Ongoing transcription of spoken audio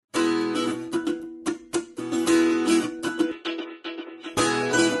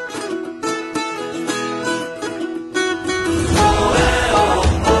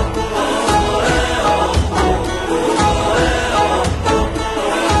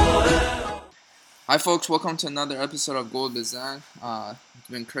Hi, folks. Welcome to another episode of Gold Design. It's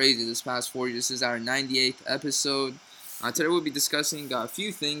been crazy this past 4 years. This is our 98th episode. Today we'll be discussing a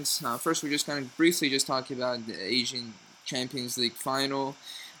few things. First, we're just going to briefly just talk about the Asian Champions League final,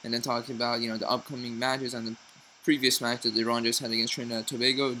 and then talking about the upcoming matches and the previous match that Iran just had against Trinidad and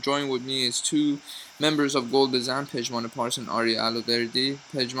Tobago. Joining with me is two members of Gold Design, Pejman Aparsi and Arya Aloverdi.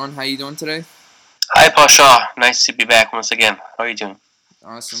 Pejman, how you doing today? Hi, Pasha. Nice to be back once again. How are you doing?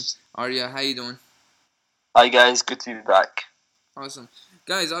 Awesome. Arya, how you doing? Hi guys, good to be back. Awesome.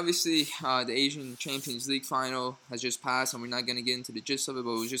 Guys, obviously, the Asian Champions League final has just passed, and we're not going to get into the gist of it,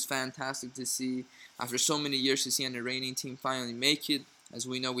 but it was just fantastic to see, after so many years, to see an Iranian team finally make it. As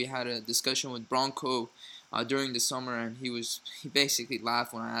we know, we had a discussion with Bronco during the summer, and he basically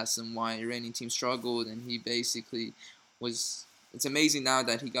laughed when I asked him why Iranian team struggled, and he basically was. It's amazing now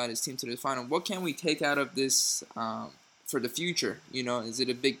that he got his team to the final. What can we take out of this for the future? Is it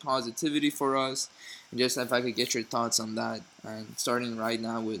a big positivity for us? And just if I could get your thoughts on that, and starting right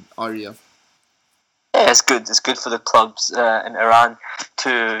now with Arya. Yeah, it's good. It's good for the clubs in Iran to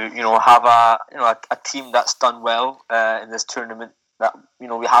have a team that's done well in this tournament that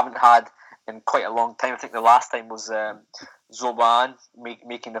we haven't had in quite a long time. I think the last time was Zoban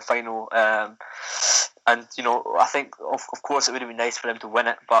making the final, and I think of course it would have been nice for them to win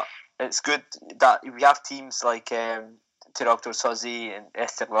it, but it's good that we have teams like Tiraktor Sazi and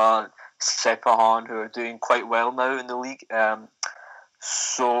Esteghlal, Sepahan, who are doing quite well now in the league.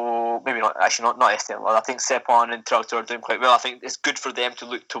 So maybe not Esteghlal. I think Sepahan and Tiraktor are doing quite well. I think it's good for them to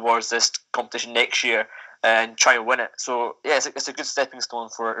look towards this competition next year and try and win it. So yeah, it's a good stepping stone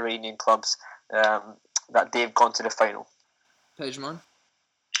for Iranian clubs that they've gone to the final. Pejman?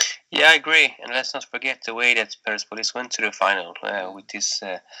 Yeah, I agree. And let's not forget the way that Persepolis went to the final with this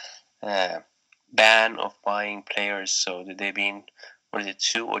ban of buying players. So they've been,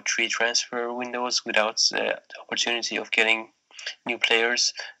 2 or 3 transfer windows without the opportunity of getting new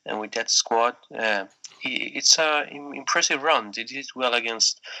players, and with that squad, it's an impressive run. They did well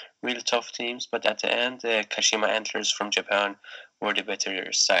against real tough teams, but at the end, Kashima Antlers from Japan were the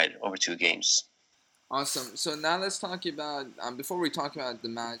better side over 2 games. Awesome. So now let's talk about before we talk about the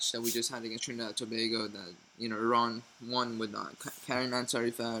match that we just had against Trinidad and Tobago, that Iran won with Karim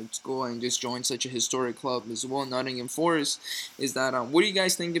Ansari Fard's goal and just joined such a historic club as well, Nottingham Forest. Is that what do you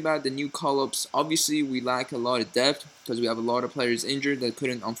guys think about the new call-ups? Obviously, we lack a lot of depth because we have a lot of players injured that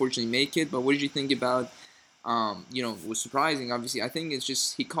couldn't unfortunately make it. But what did you think about? Was surprising. Obviously, I think it's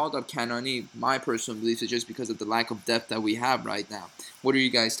just he called up Kanani. My personal belief is just because of the lack of depth that we have right now. What are you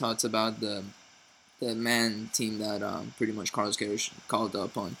guys' thoughts about the man team that pretty much Carlos Queiroz called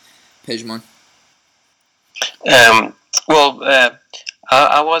up on Pejman?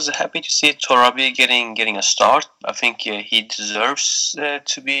 I was happy to see Torabi getting a start. I think he deserves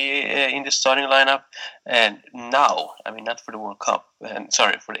to be in the starting lineup. And now, I mean, not for the World Cup,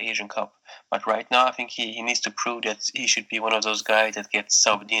 sorry, for the Asian Cup, but right now, I think he needs to prove that he should be one of those guys that gets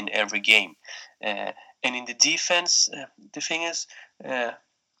subbed in every game. And in the defense, the thing is,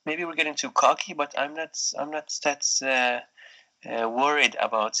 maybe we're getting too cocky, but I'm not that worried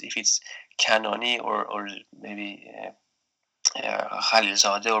about if it's Kanani or maybe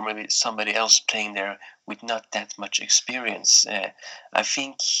Khalilzadeh or maybe somebody else playing there with not that much experience. I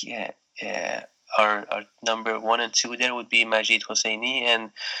think our number 1 and 2 there would be Majid Hosseini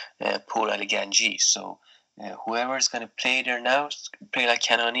and Paul Ali Ganji. So whoever is going to play there now, play like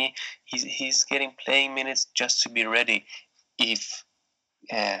Kanani, he's getting playing minutes just to be ready if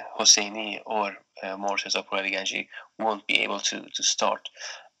Hosseini or Morteza Paul Ali Ganji won't be able to start.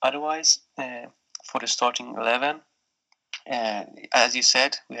 Otherwise, for the starting 11, as you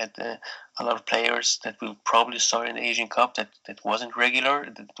said, we had a lot of players that will probably start in the Asian Cup that wasn't regular,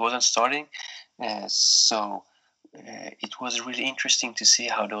 that wasn't starting. So it was really interesting to see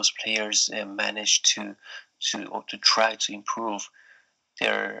how those players managed to try to improve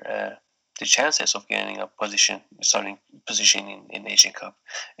their the chances of getting a starting position in Asian Cup.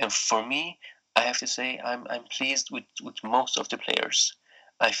 And for me, I have to say I'm pleased with most of the players.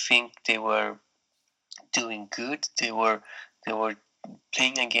 I think they were doing good. They were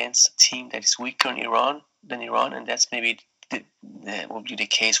playing against a team that is weaker than Iran, and that's maybe will be the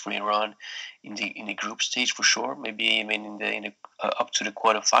case for Iran in the group stage for sure. Maybe even in the up to the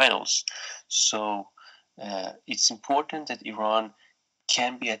quarterfinals. So it's important that Iran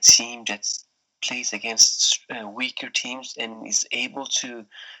can be a team that plays against weaker teams and is able to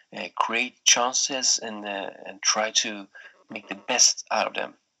create chances and try to make the best out of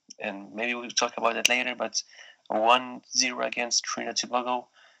them. And maybe we'll talk about that later, but 1-0 against Trinidad and Tobago,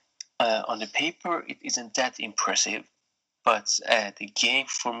 on the paper, it isn't that impressive. But the game,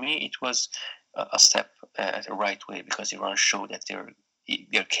 for me, it was a step the right way, because Iran showed that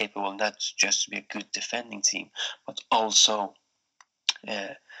they're capable not just to be a good defending team, but also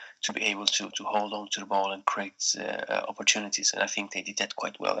to be able to hold on to the ball and create opportunities. And I think they did that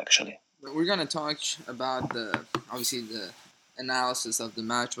quite well, actually. We're gonna talk about obviously the analysis of the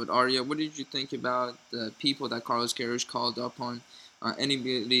match. But Arya, what did you think about the people that Carlos Queiroz called up on?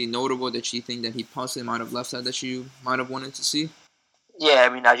 Anybody notable that you think that he possibly might have left out that you might have wanted to see? Yeah,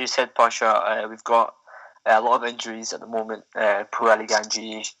 I mean, as you said, Pasha, we've got a lot of injuries at the moment. Pour Ali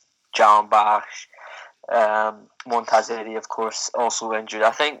Ganji, Jahanbakhsh, Montazeri, of course, also injured.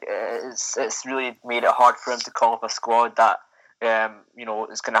 I think it's really made it hard for him to call up a squad that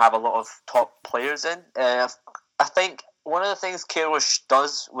is going to have a lot of top players in. I think one of the things Queiroz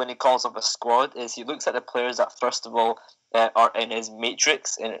does when he calls up a squad is he looks at the players that first of all are in his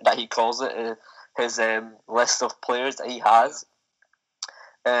matrix, that he calls it, his list of players that he has.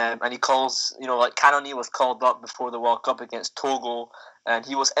 And he calls, like Cannoni was called up before the World Cup against Togo, and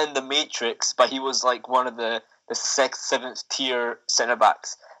he was in the matrix, but he was like one of the 6th, 7th tier centre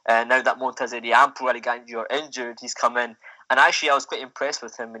backs. And now that Montazeri and Pour Ali Ganji are injured, he's come in. And actually, I was quite impressed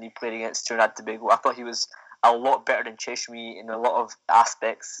with him when he played against Trinidad and Tobago. I thought he was a lot better than Cheshmi in a lot of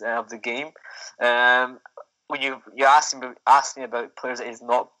aspects of the game. When you asked me about players that he's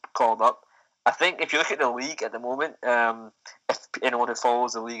not called up, I think if you look at the league at the moment, if anyone who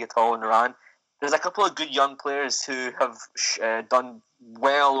follows the league at all in Iran, there's a couple of good young players who have done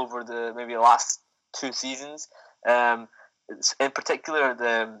well over the last 2 seasons. In particular,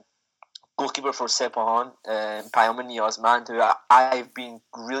 the goalkeeper for Sepahan, Payman Osman, who I've been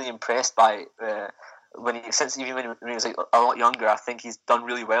really impressed by when he was like a lot younger. I think he's done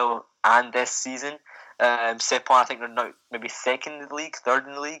really well, and this season, Sepahan, I think they're now maybe 2nd in the league, 3rd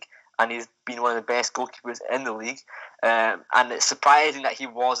in the league. And he's been one of the best goalkeepers in the league. And it's surprising that he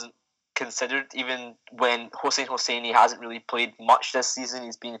wasn't considered, even when Hossein Hosseini hasn't really played much this season.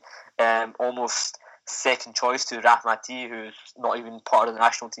 He's been almost second choice to Rahmati, who's not even part of the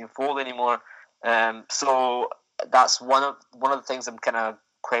national team fold anymore. So that's one of the things I'm kind of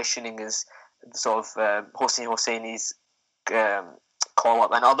questioning is sort of Hossein Hosseini's call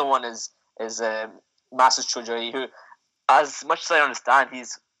up. Another one is Masoud Choudhury, who, as much as I understand,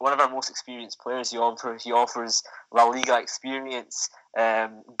 he's one of our most experienced players. He offers La Liga experience,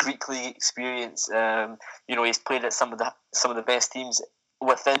 Greek league experience. He's played at some of the best teams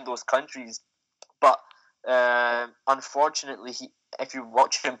within those countries. But unfortunately, if you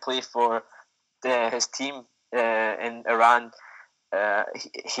watch him play for his team in Iran,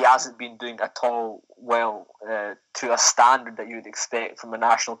 he hasn't been doing at all well to a standard that you would expect from a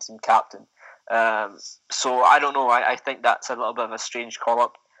national team captain. So I don't know. I think that's a little bit of a strange call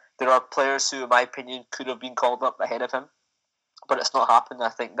up. There are players who, in my opinion, could have been called up ahead of him, but it's not happened. I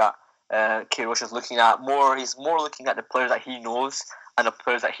think that Queiroz is looking at more. He's more looking at the players that he knows, and the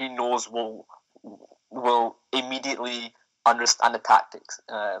players that he knows will immediately understand the tactics.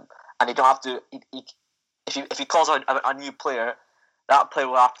 And they don't have to. If he calls out a new player, that player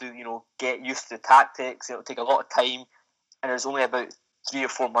will have to get used to the tactics. It'll take a lot of time, and there's only about 3 or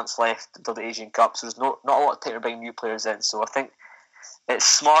 4 months left until the Asian Cup, so there's not a lot of time to bring new players in. So I think it's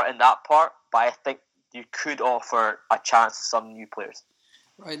smart in that part, but I think you could offer a chance to some new players.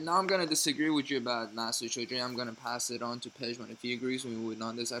 Right, now I'm going to disagree with you about Masoud Choudhury. I'm going to pass it on to Pejman if he agrees with me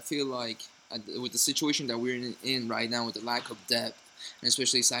on this. I feel like with the situation that we're in right now, with the lack of depth, and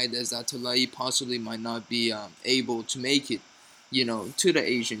especially Saidez Atulai possibly might not be able to make it, to the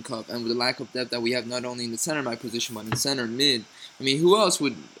Asian Cup, and with the lack of depth that we have not only in the center back position but in center mid. I mean, who else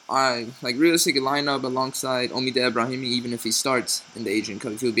would I realistically line up alongside Omid Ebrahimi, even if he starts in the Asian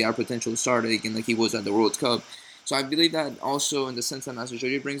Cup? If he'll be our potential starter again, like he was at the World Cup. So I believe that also in the sense that Masoud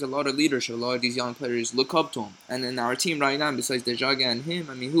Choudhury brings a lot of leadership. A lot of these young players look up to him, and in our team right now, besides Dejaga and him,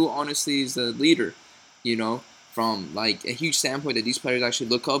 I mean, who honestly is the leader? From like a huge standpoint that these players actually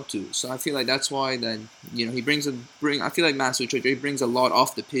look up to. So I feel like that's why that he I feel like Masoud Choudhury brings a lot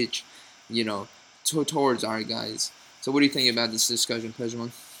off the pitch, towards our guys. So what do you think about this discussion,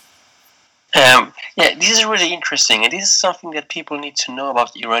 Pejman? This is really interesting, and this is something that people need to know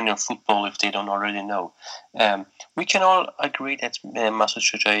about Iranian football if they don't already know. We can all agree that Masoud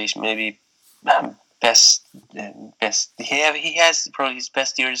Choudhury is maybe best. He has probably his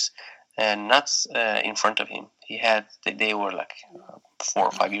best years. Not in front of him. They were like 4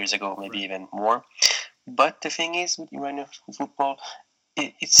 or 5 years ago, maybe even more. But the thing is, with Iranian football,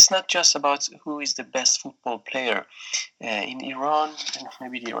 it's not just about who is the best football player. In Iran, and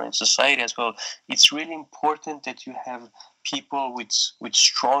maybe the Iranian society as well, it's really important that you have people with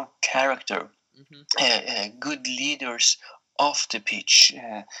strong character, good leaders off the pitch,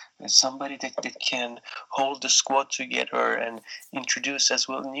 somebody that can hold the squad together and introduce as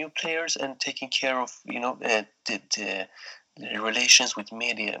well new players and taking care of the relations with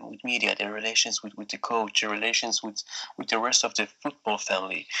media, the relations with the coach, the relations with the rest of the football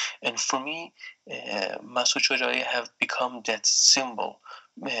family. And for me, Masoud Shojaei have become that symbol.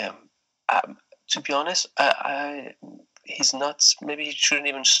 To be honest, he's not. Maybe he shouldn't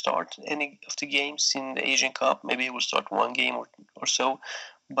even start any of the games in the Asian Cup. Maybe he will start one game or so.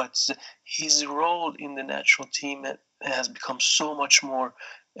 But his role in the national team has become so much more,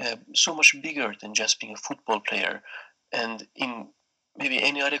 so much bigger than just being a football player. And in maybe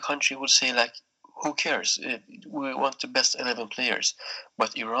any other country would say like, who cares? We want the best 11 players.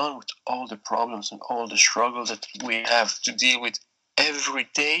 But Iran, with all the problems and all the struggles that we have to deal with every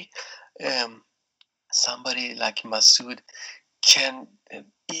day, somebody like Masoud can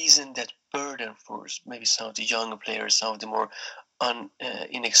ease in that burden for maybe some of the younger players, some of the more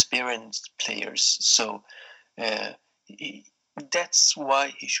inexperienced players. So that's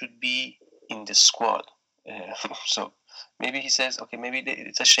why he should be in the squad. So maybe he says, okay, maybe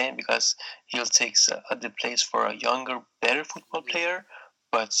it's a shame because he'll take the place for a younger, better football player.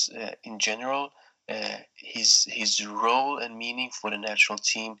 But in general, his role and meaning for the national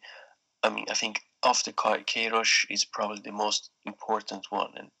team, I mean, I think after Queiroz is probably the most important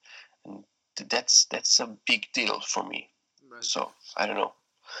one, and that's a big deal for me. Right. So I don't know.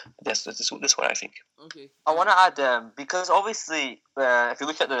 That's what I think. Okay. I want to add because obviously, if you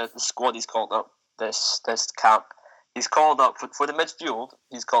look at the squad he's called up this camp, he's called up for the midfield.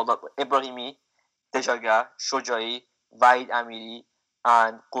 He's called up Ibrahimi, Dejaga, Shojaei, Vaid Amiri,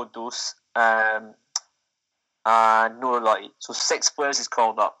 and Godus, and Nurulai. So 6 players he's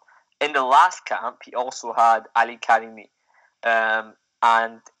called up. In the last camp, he also had Ali Karimi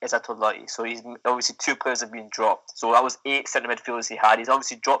and Izzatullahi. So he's obviously 2 players have been dropped. So that was 8 centre midfielders he had. He's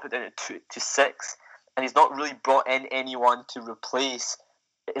obviously dropped it down to 6, and he's not really brought in anyone to replace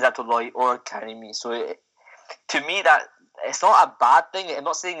Izzatullahi or Karimi. So to me, that it's not a bad thing. I'm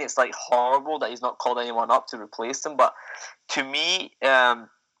not saying it's like horrible that he's not called anyone up to replace them, but to me,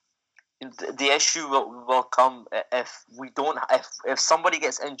 the issue will come if we don't. If somebody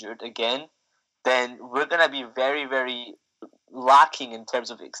gets injured again, then we're gonna be very, very lacking in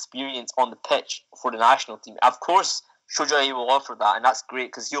terms of experience on the pitch for the national team. Of course, Shojaei will offer that, and that's great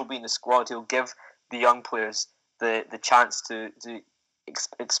because he'll be in the squad. He'll give the young players the chance to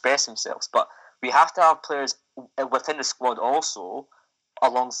express themselves. But we have to have players within the squad also,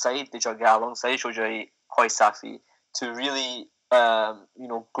 alongside the Jaga, alongside Shojaei, Hoi Safi, to really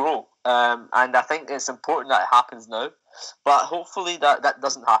grow. And I think it's important that it happens now. But hopefully that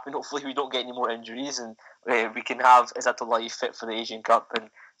doesn't happen. Hopefully we don't get any more injuries and we can have Izzatullahi fit for the Asian Cup and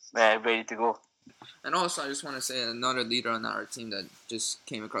ready to go. And also, I just want to say another leader on our team that just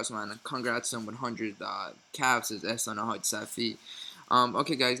came across my mind. Congrats on 100 caps is Ehsan Ahad Safi.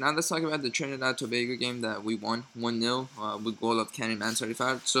 Okay, guys, now let's talk about the Trinidad Tobago game that we won 1-0 with goal of Karim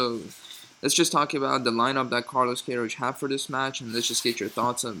Ansarifat. So let's just talk about the lineup that Carlos Queiroz had for this match, and let's just get your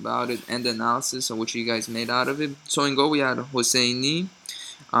thoughts about it and the analysis of what you guys made out of it. So in goal, we had Hosseini.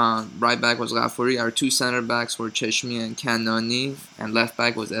 Right back was Ghafouri. Our 2 center backs were Cheshmi and Kanani, and left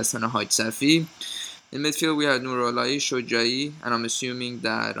back was Ehsan Ahad Safi. In midfield, we had Nurulai, Shojaei, and I'm assuming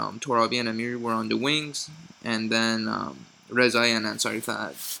that Torabi and Amiri were on the wings, and then Rezai and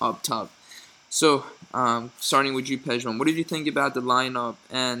Ansarifat up top. So, starting with you, Pejman, what did you think about the lineup?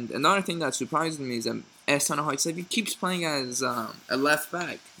 And another thing that surprised me is that Ehsan Ahad Safi keeps playing as a left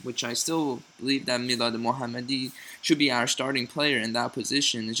back, which I still believe that Milad Mohammadi should be our starting player in that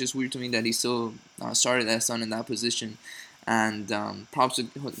position. It's just weird to me that he still started Ehsan in that position. And props to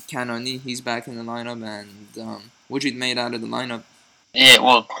Kanani, he's back in the lineup. And what you made out of the lineup? Yeah,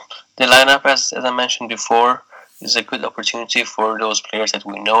 well, the lineup, as I mentioned before, is a good opportunity for those players that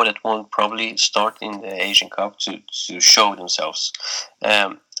we know that won't probably start in the Asian Cup to show themselves.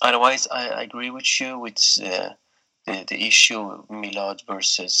 Otherwise, I agree with you with the issue of Milad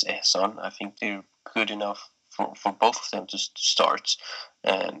versus Ehsan. I think they're good enough for both of them to start.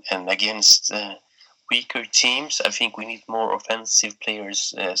 And against weaker teams, I think we need more offensive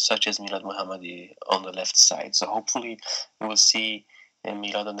players such as Milad Mohammadi on the left side. So hopefully we will see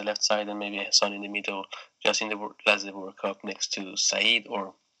Milad on the left side and maybe Ehsan in the middle, just in the World Cup next to Saeed,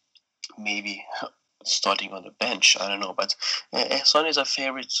 or maybe starting on the bench. I don't know, but Ehsan is a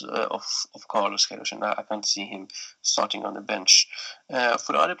favorite of Carlos Queiroz, and I can't see him starting on the bench.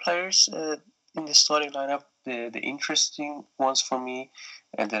 For the other players in the starting lineup, the interesting ones for me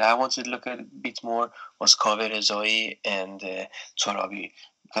and that I wanted to look at a bit more was Kaveh Rezai and Torabi.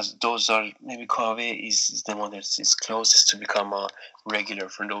 because those are maybe Kave is the one that is closest to become a regular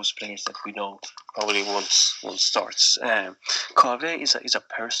for those players that we know probably once starts. Kave is a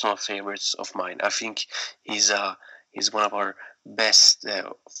personal favorite of mine. I think he's one of our best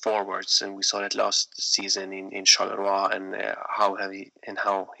forwards, and we saw that last season in Charleroi, and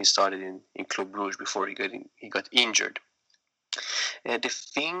how he started in Club Brugge before he got injured. The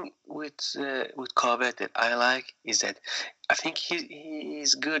thing with Corbett that I like is that I think he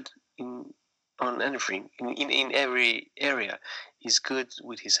is good in on anything in every area. He's good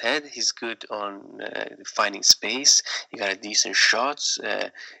with his head. He's good on finding space. He got a decent shots.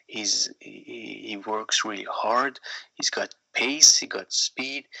 He works really hard. He's got pace. He got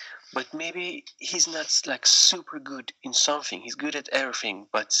speed. But maybe he's not like super good in something. He's good at everything.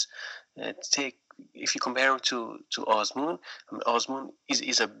 But take if you compare him to Osmoon, Osmoon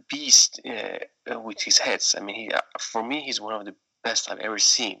is a beast with his heads. I mean, for me, he's one of the best I've ever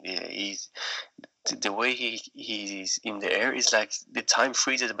seen. He's the way he's in the air is like the time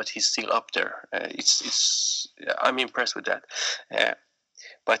freezes, but he's still up there. It's I'm impressed with that.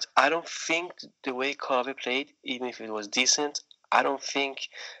 But I don't think the way Kobe played, even if it was decent, I don't think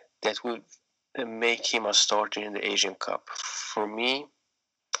that would make him a starter in the Asian Cup. For me,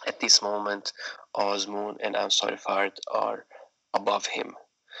 at this moment, Osmoon and Ansari Fard are above him.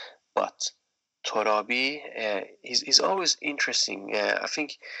 But Torabi is always interesting. I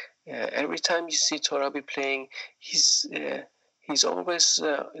think every time you see Torabi playing, he's always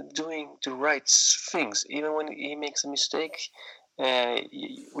doing the right things. Even when he makes a mistake,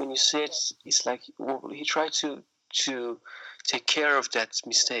 when you see it, it's like he tried to take care of that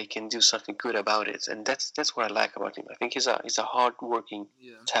mistake and do something good about it, and that's what I like about him. I think he's a hard-working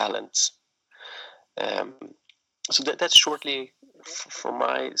talent. So that's shortly from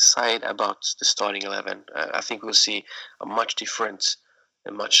my side about the starting 11. I think we'll see a much different,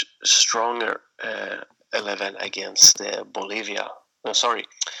 a much stronger 11 against Bolivia. No, sorry,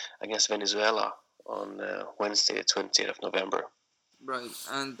 against Venezuela on Wednesday, the 20th of November. Right,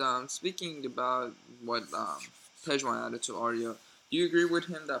 and speaking about what Pejman added to Ario, do you agree with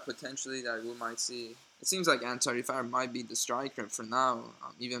him that potentially that we might see? It seems like Ansari Fard might be the striker for now,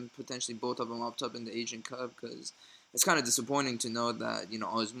 even potentially both of them up top in the Asian Cup, because it's kind of disappointing to know that,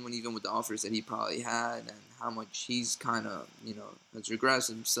 Osmoon, even with the offers that he probably had and how much he's kind of, has regressed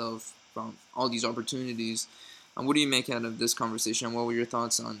himself from all these opportunities. What do you make out of this conversation? What were your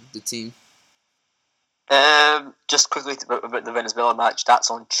thoughts on the team? Just quickly about the Venezuela match.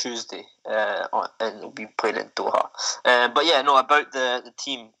 That's on Tuesday, and it'll be played in Doha. But yeah, no, about the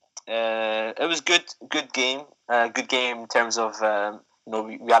team. It was good game. Good game in terms of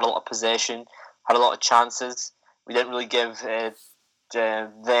we had a lot of possession, had a lot of chances. We didn't really give them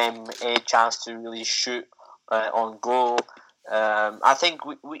a chance to really shoot on goal. I think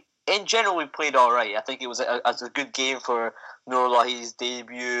we in general we played all right. I think it was a good game for Nurulahi's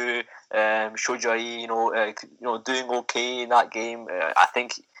debut. Shojai, doing okay in that game. I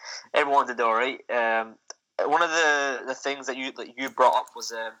think everyone did all right. One of the things that you brought up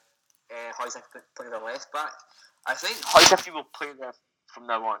was Hoysaf playing the left back. I think Hoysaf will play there from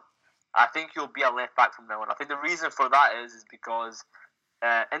now on. I think he'll be a left back from now on. I think the reason for that is because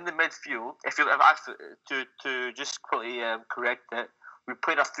in the midfield, if actually to just quickly correct it, we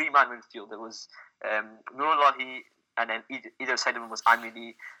played a 3-man midfield. It was Nurulahi, and then either side of him was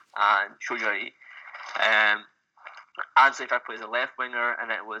Amiri and Shojai. Ansari Fard played as a left winger, and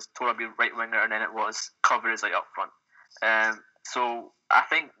then it was Torabi right winger, and then it was Kavarizai up front. So I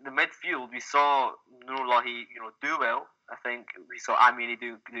think the midfield, we saw Nurulahi, do well. I think we saw Amiri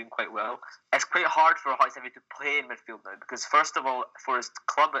doing quite well. It's quite hard for Hoysaf to play in midfield now because, first of all, for his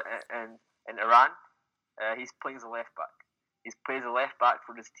club in Iran, he's playing as a left back. He's playing as a left back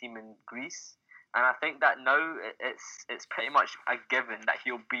for his team in Greece, and I think that now it's pretty much a given that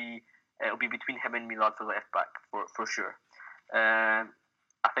it'll be between him and Milad for left back for sure.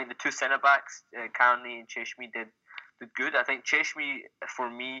 I think the two centre backs, Karni and Cheshmi, did good. I think Cheshmi, for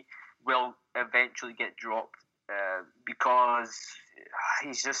me, will eventually get dropped because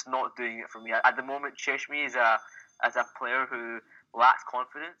he's just not doing it for me. At the moment, Cheshmi is a player who lacks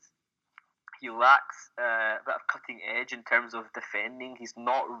confidence. He lacks a bit of cutting edge in terms of defending. He's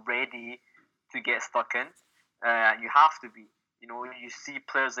not ready to get stuck in. You have to be. You see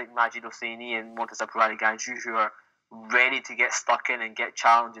players like Majid Hosseini and Montesa Ganju who are ready to get stuck in and get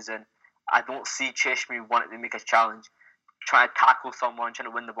challenges in. I don't see Cheshmi wanting to make a challenge, trying to tackle someone, trying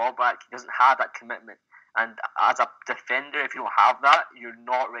to win the ball back. He doesn't have that commitment. And as a defender, if you don't have that, you're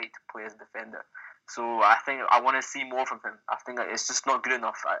not ready to play as a defender. So I think I want to see more from him. I think it's just not good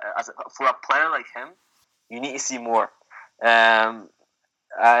enough. For a player like him, you need to see more.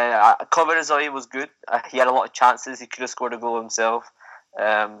 Clever Azoi was good. He had a lot of chances. He could have scored a goal himself.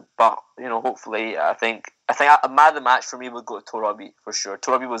 But hopefully, I think a man of the match for me would go to Torabi for sure.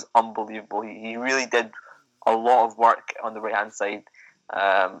 Torabi was unbelievable. He really did a lot of work on the right hand side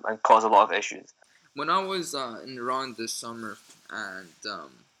and caused a lot of issues. When I was in Iran this summer, and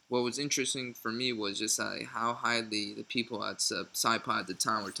what was interesting for me was just how highly the people at Saipa at the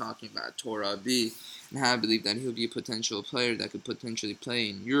time were talking about Torabi, and how I believe that he'll be a potential player that could potentially play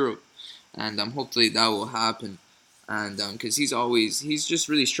in Europe, and hopefully that will happen. And because he's just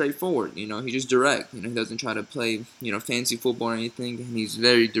really straightforward, he's just direct. He doesn't try to play fancy football or anything, and he's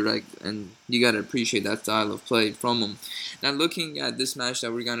very direct, and you gotta appreciate that style of play from him. Now looking at this match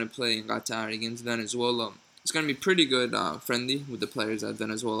that we're gonna play in Qatar against Venezuela, it's gonna be pretty good friendly with the players at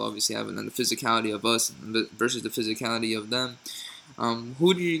Venezuela obviously having the physicality of us versus the physicality of them.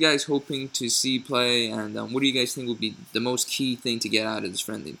 Who do you guys hoping to see play, and what do you guys think would be the most key thing to get out of this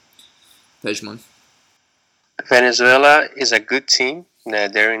friendly? Pejman. Venezuela is a good team.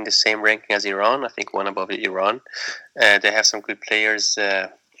 They're in the same ranking as Iran. I think one above Iran. They have some good players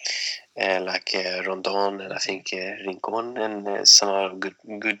like Rondon and I think Rincon and some other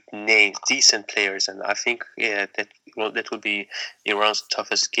good names, decent players. And I think that will be Iran's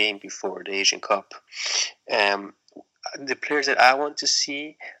toughest game before the Asian Cup. The players that I want to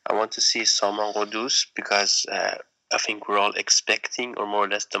see Salman Ghoddos because I think we're all expecting or more or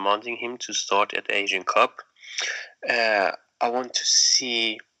less demanding him to start at the Asian Cup. I want to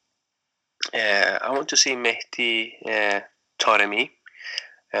see Mehdi Taremi.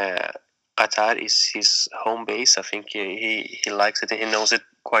 Qatar is his home base. I think he likes it. He knows it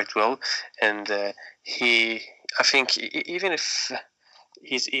quite well, and I think even if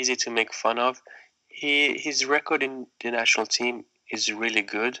he's easy to make fun of, his record in the national team is really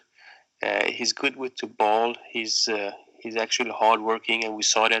good. He's good with the ball. He's actually hardworking, and we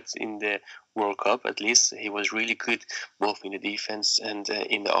saw that in the World Cup. At least he was really good both in the defense and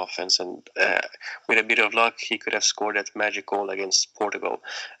in the offense. And with a bit of luck, he could have scored that magic goal against Portugal.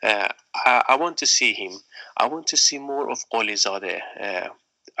 I want to see him. I want to see more of Qolizadeh.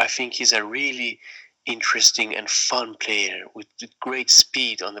 I think he's a really interesting and fun player with great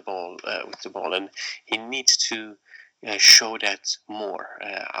speed on the ball, and he needs to show that more.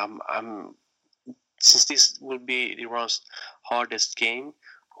 Since this will be Iran's hardest game,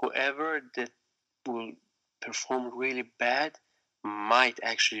 whoever that will perform really bad might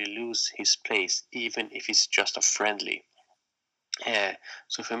actually lose his place, even if it's just a friendly.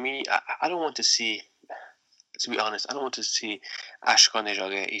 So for me, I don't want to see, to be honest, I don't want to see Ashkan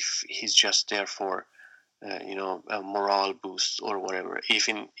Nejade if he's just there for a morale boost or whatever.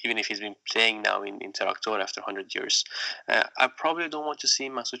 Even if he's been playing now in Interaktor after 100 years, I probably don't want to see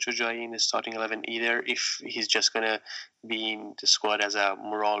Masoud Choujai in the starting 11 either. If he's just gonna be in the squad as a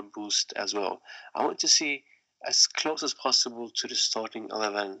morale boost as well, I want to see as close as possible to the starting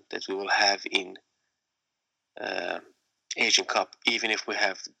 11 that we will have in Asian Cup, even if we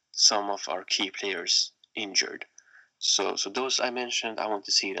have some of our key players injured. So those I mentioned, I want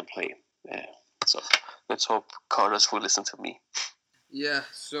to see them play. So let's hope Carlos will listen to me. Yeah,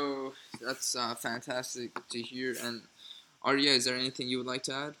 so that's fantastic to hear. And Arya, is there anything you would like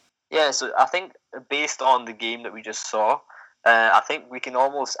to add? Yeah, so I think based on the game that we just saw, I think I can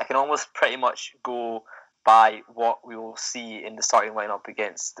almost pretty much go by what we will see in the starting lineup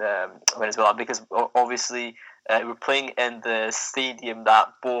against Venezuela, because obviously we're playing in the stadium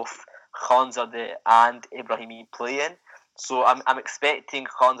that both Khanzadeh and Ibrahimi play in. So I'm expecting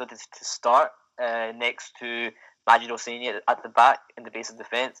Khanzadeh to start next to Majid Hosseini at the back in the base of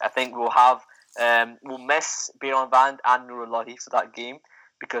defence. I think we'll miss Beiran Band and Nurullahi for that game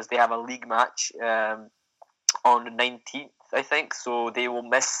because they have a league match on the 19th, I think. So they will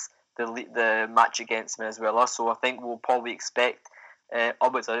miss the match against Venezuela. So I think we'll probably expect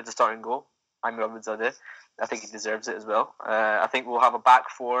Aboudzadeh to start and goal. Amir Aboudzadeh. I think he deserves it as well. I think we'll have a back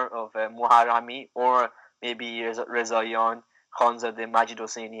four of Moharami or maybe Reza Yan, Khanzadeh, Majid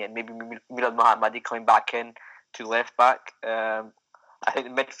Hosseini, and maybe Milad Mohammadi coming back in to left back. I think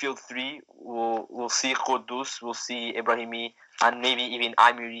the midfield three we'll see Ghoddos, we'll see Ibrahimi, and maybe even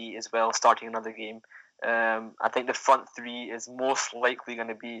Amiri as well starting another game. I think the front three is most likely going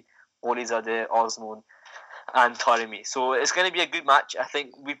to be Qolizadeh, Osman, and Taremi. So it's going to be a good match. I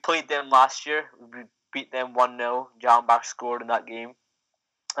think we played them last year. We beat them 1-0. Jahanbakhsh scored in that game.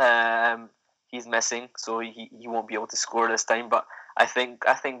 He's missing, so he won't be able to score this time. But I think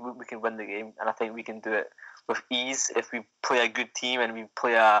we can win the game, and I think we can do it with ease if we play a good team and we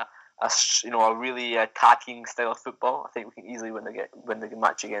play a really attacking style of football. I think we can easily win the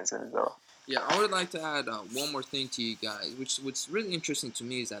match against Venezuela. Yeah, I would like to add one more thing to you guys, which what's really interesting to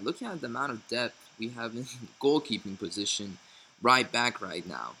me is that looking at the amount of depth we have in goalkeeping position, right back right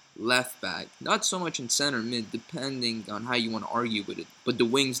now, left back, not so much in center mid, depending on how you want to argue with it, but the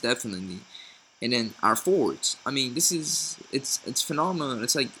wings definitely, and then our forwards. I mean, it's phenomenal.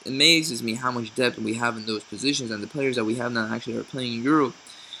 It's like it amazes me how much depth we have in those positions and the players that we have now actually are playing in Europe.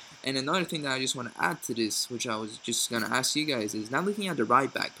 And another thing that I just want to add to this, which I was just gonna ask you guys, is now looking at the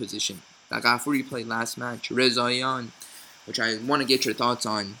right back position. That Ghafouri played last match, Reza Yan, which I want to get your thoughts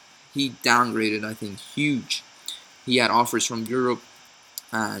on. He downgraded, I think, huge. He had offers from Europe,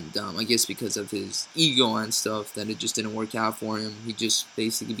 and I guess because of his ego and stuff, that it just didn't work out for him. He just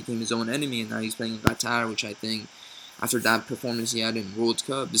basically became his own enemy, and now he's playing in Qatar, which I think, after that performance he had in World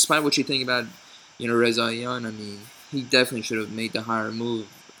Cup, despite what you think about, Reza Yan, I mean, he definitely should have made the higher move.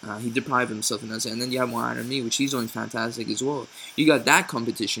 He deprived himself in that sense. And then you have Mohamed Ami, which he's doing fantastic as well. You got that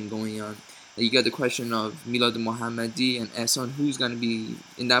competition going on. You got the question of Milad Mohammadi and Ehsan, who's going to be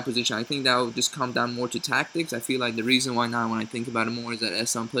in that position. I think that will just come down more to tactics. I feel like the reason why now, when I think about it more, is that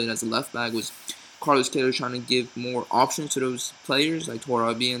Ehsan played as a left back, was Carlos Queiroz trying to give more options to those players like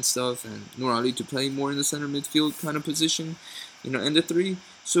Torabi and stuff, and Noor Ali to play more in the center midfield kind of position, in the three.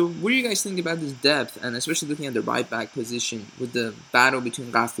 So what do you guys think about this depth, and especially looking at the right back position with the battle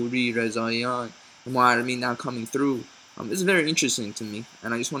between Ghafouri, Rezaian, and Mohamed now coming through? It's very interesting to me,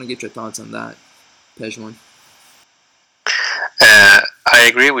 and I just want to get your thoughts on that, Pejman. I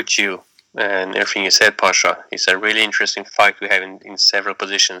agree with you and everything you said, Pasha. It's a really interesting fight we have in several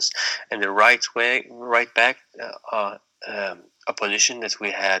positions. And the right back, a position that we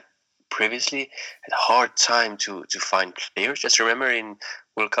had previously had a hard time to find players. Just remember in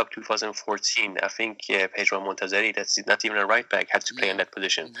World Cup 2014, I think Pedro Montazeri, that's not even a right back, had to play in that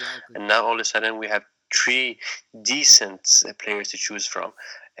position. Exactly. And now all of a sudden we have three decent players to choose from.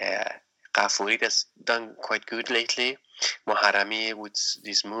 Ghafouri that's done quite good lately. Moharami, with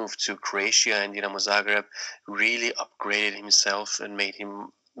this move to Croatia and Dinamo Zagreb, really upgraded himself and made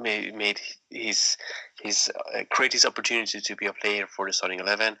his create his opportunity to be a player for the starting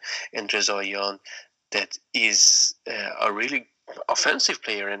 11. And Reza Yan, that is a really offensive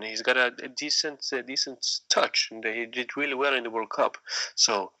player, and he's got a decent touch, and he did really well in the World Cup.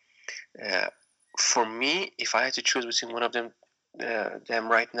 So for me, if I had to choose between one of them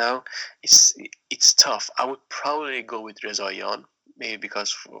right now, it's tough. I would probably go with Reza Yan, maybe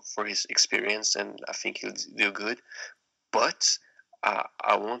because for his experience, and I think he'll do good. But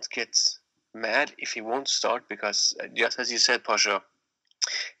I won't get mad if he won't start, because just as you said, Pasha,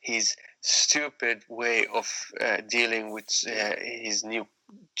 his stupid way of dealing with his new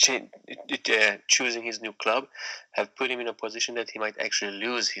choosing his new club have put him in a position that he might actually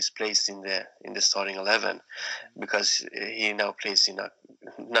lose his place in the starting 11, because he now plays in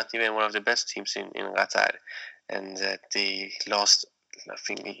not even one of the best teams in Qatar, and they lost, I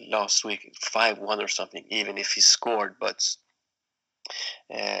think, last week 5-1 or something, even if he scored. But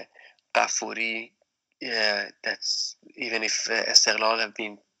Ghafouri, that's even if Esteghlal have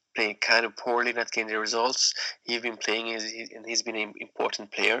been playing kind of poorly, not getting the results, he's been playing and he's been an important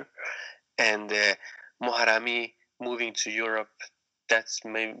player. And Moharami moving to Europe, that's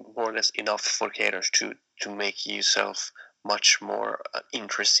maybe more or less enough for Queiroz to make yourself much more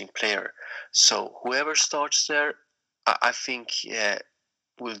interesting player. So whoever starts there, I think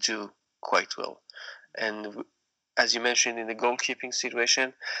will do quite well. And as you mentioned in the goalkeeping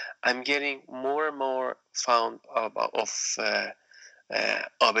situation, I'm getting more and more fond of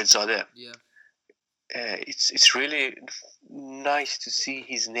Abedzadeh. Yeah. It's really nice to see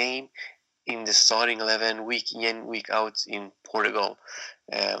his name in the starting 11 week in, week out in Portugal,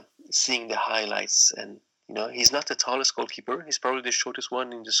 seeing the highlights. And he's not the tallest goalkeeper, he's probably the shortest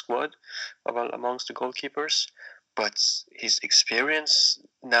one in the squad amongst the goalkeepers, but his experience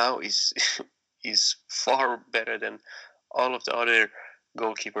now is is far better than all of the other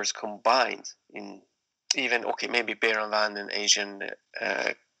goalkeepers combined in, even, okay, maybe Berenland and Asian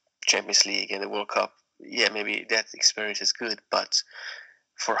Champions League and the World Cup. Yeah, maybe that experience is good, but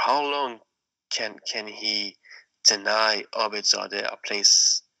for how long can he deny Abedzadeh a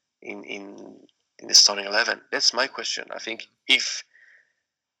place in the starting 11? That's my question. I think if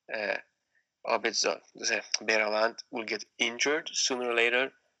Abedzadeh, Berenland will get injured sooner or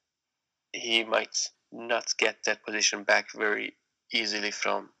later, he might not get that position back very easily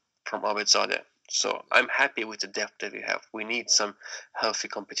from Abedzadeh. So I'm happy with the depth that we have. We need some healthy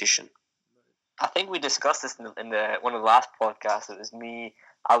competition. I think we discussed this in the one of the last podcasts. It was me,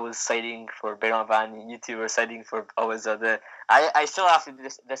 I was citing for Bayron Van, you two were citing for Abuzadeh. I still have to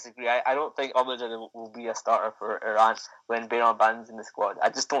disagree. I don't think Abuzadeh will be a starter for Iran when Bayron Van's in the squad. I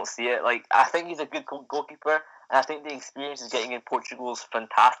just don't see it. Like, I think he's a good goalkeeper, and I think the experience he's getting in Portugal is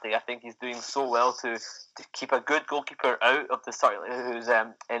fantastic. I think he's doing so well to keep a good goalkeeper out of the start, who's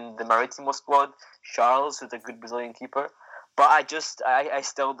in the Maritimo squad, Charles, who's a good Brazilian keeper. But I just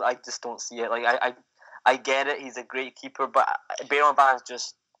don't see it. Like, I get it. He's a great keeper, but Bayron Van's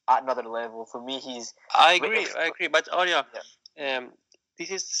just at another level. For me, he's. I agree. But Arya,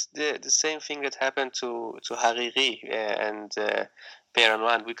 this is the same thing that happened to Hariri and Bayron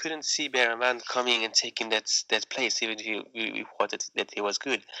Van. We couldn't see Bayron Van coming and taking that place, even if we thought that he was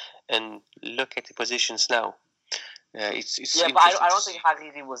good. And look at the positions now. It's but I don't think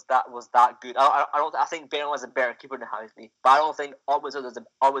Hariri was that good. I think Bayron was a better keeper than Hariri, but I don't think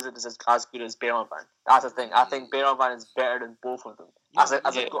Abuzadeh is as good as Bayron Van. That's the thing. I think Bayron Van is better than both of them.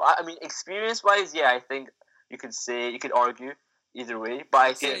 I mean, experience wise, I think you could argue either way. But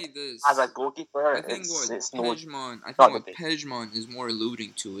I think as a goalkeeper, I think what Pejman is more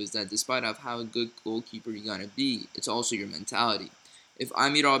alluding to is that despite of how good goalkeeper you're gonna be, it's also your mentality. If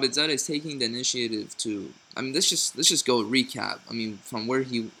Amir Abuzadeh is taking the initiative to, I mean, let's just go recap. I mean, from where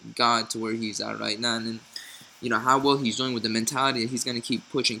he got to where he's at right now, and then, you know, how well he's doing with the mentality that he's going to keep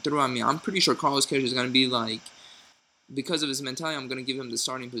pushing through. I mean, I'm pretty sure Carlos Queiroz is going to be like, because of his mentality, I'm going to give him the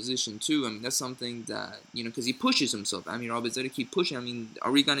starting position too. I mean, that's something that, you know, because he pushes himself. I mean, Abuzadeh keep pushing. I mean,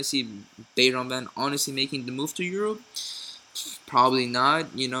 are we going to see Bayron Van honestly making the move to Europe? Probably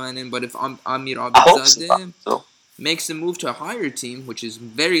not, you know. And then, but if Amir Abuzadeh makes the move to a higher team, which is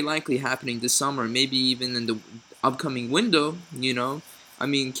very likely happening this summer, maybe even in the upcoming window, you know, I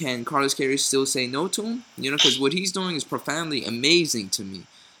mean, can Carlos Queiroz still say no to him? You know, because what he's doing is profoundly amazing to me.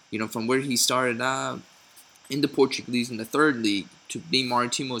 You know, from where he started out in the Portuguese in the third league to being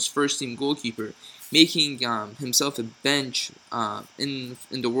Maritimo's first team goalkeeper, making himself a bench in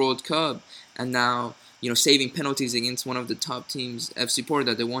the World Cup, and now, you know, saving penalties against one of the top teams, FC Porto,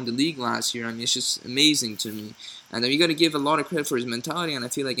 that they won the league last year. I mean, it's just amazing to me. And then you got to give a lot of credit for his mentality. And I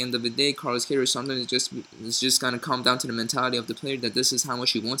feel like, end of the day, Carlos Queiroz sometimes it's just going to come down to the mentality of the player, that this is how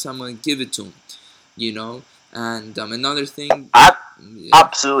much he wants. I'm going to give it to him, you know. And another thing,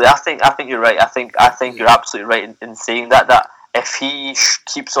 absolutely, I think you're right. I think you're absolutely right in saying that if he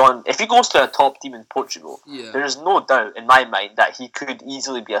if he goes to a top team in Portugal, there's no doubt in my mind that he could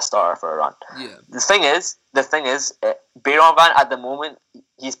easily be a starter for Iran. Yeah. The thing is, Bayron Van at the moment,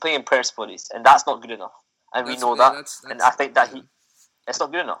 he's playing Persepolis, and that's not good enough, and we know that. And I think that it's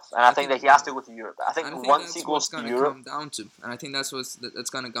not good enough, and I think that he has to go to Europe. I think once he goes to Europe, come down to, and I think that's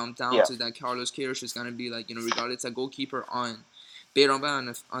going to come down to, that Carlos Queiroz is going to be like, you know, regardless of goalkeeper on. Bayron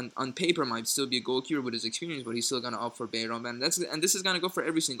Van on paper might still be a goalkeeper with his experience, but he's still gonna opt for Bayron Van. And this is gonna go for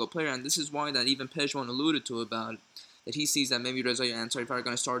every single player, and this is why that even Pejman alluded to about that he sees that maybe Reza and Ansari are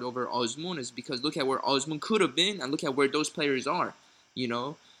gonna start over Azmoun, is because look at where Azmoun could have been, and look at where those players are, you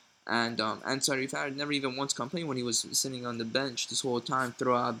know. And Ansari Farhad never even once complained when he was sitting on the bench this whole time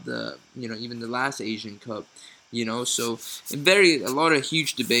throughout the, you know, even the last Asian Cup. You know, so a lot of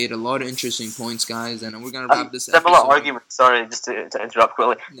huge debate, a lot of interesting points, guys, and we're gonna wrap this episode. Similar argument. Sorry, just to interrupt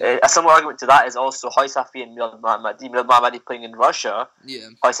quickly. Yeah. A similar argument to that is also Haisafi and Milad Mohammadi. Milad Mohammadi playing in Russia. Yeah.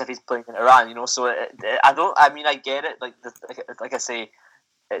 Haisafi's playing in Iran. You know, so I get it. Like I say,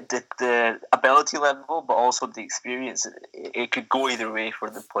 the ability level, but also the experience. It could go either way for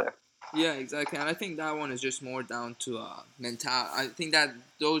the player. Yeah, exactly, and I think that one is just more down to mental. I think that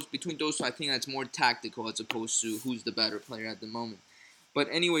between those two, I think that's more tactical as opposed to who's the better player at the moment. But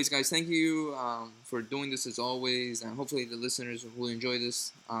anyways, guys, thank you for doing this as always, and hopefully the listeners will enjoy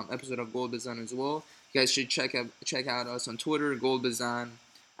this episode of Goal Bazan as well. You guys should check out us on Twitter, Goal Bazan,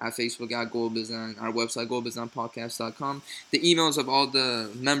 at Facebook at Goal Bazan, our website, goalbazanpodcast.com. The emails of all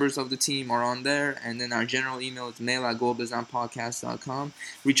the members of the team are on there, and then our general email is mail@goalbazanpodcast.com.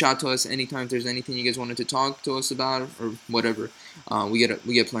 Reach out to us anytime if there's anything you guys wanted to talk to us about or whatever. We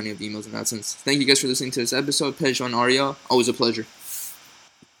get plenty of emails in that sense. Thank you guys for listening to this episode. Pejman, Arya, always a pleasure.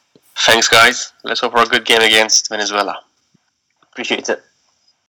 Thanks, guys. Let's hope for a good game against Venezuela. Appreciate it.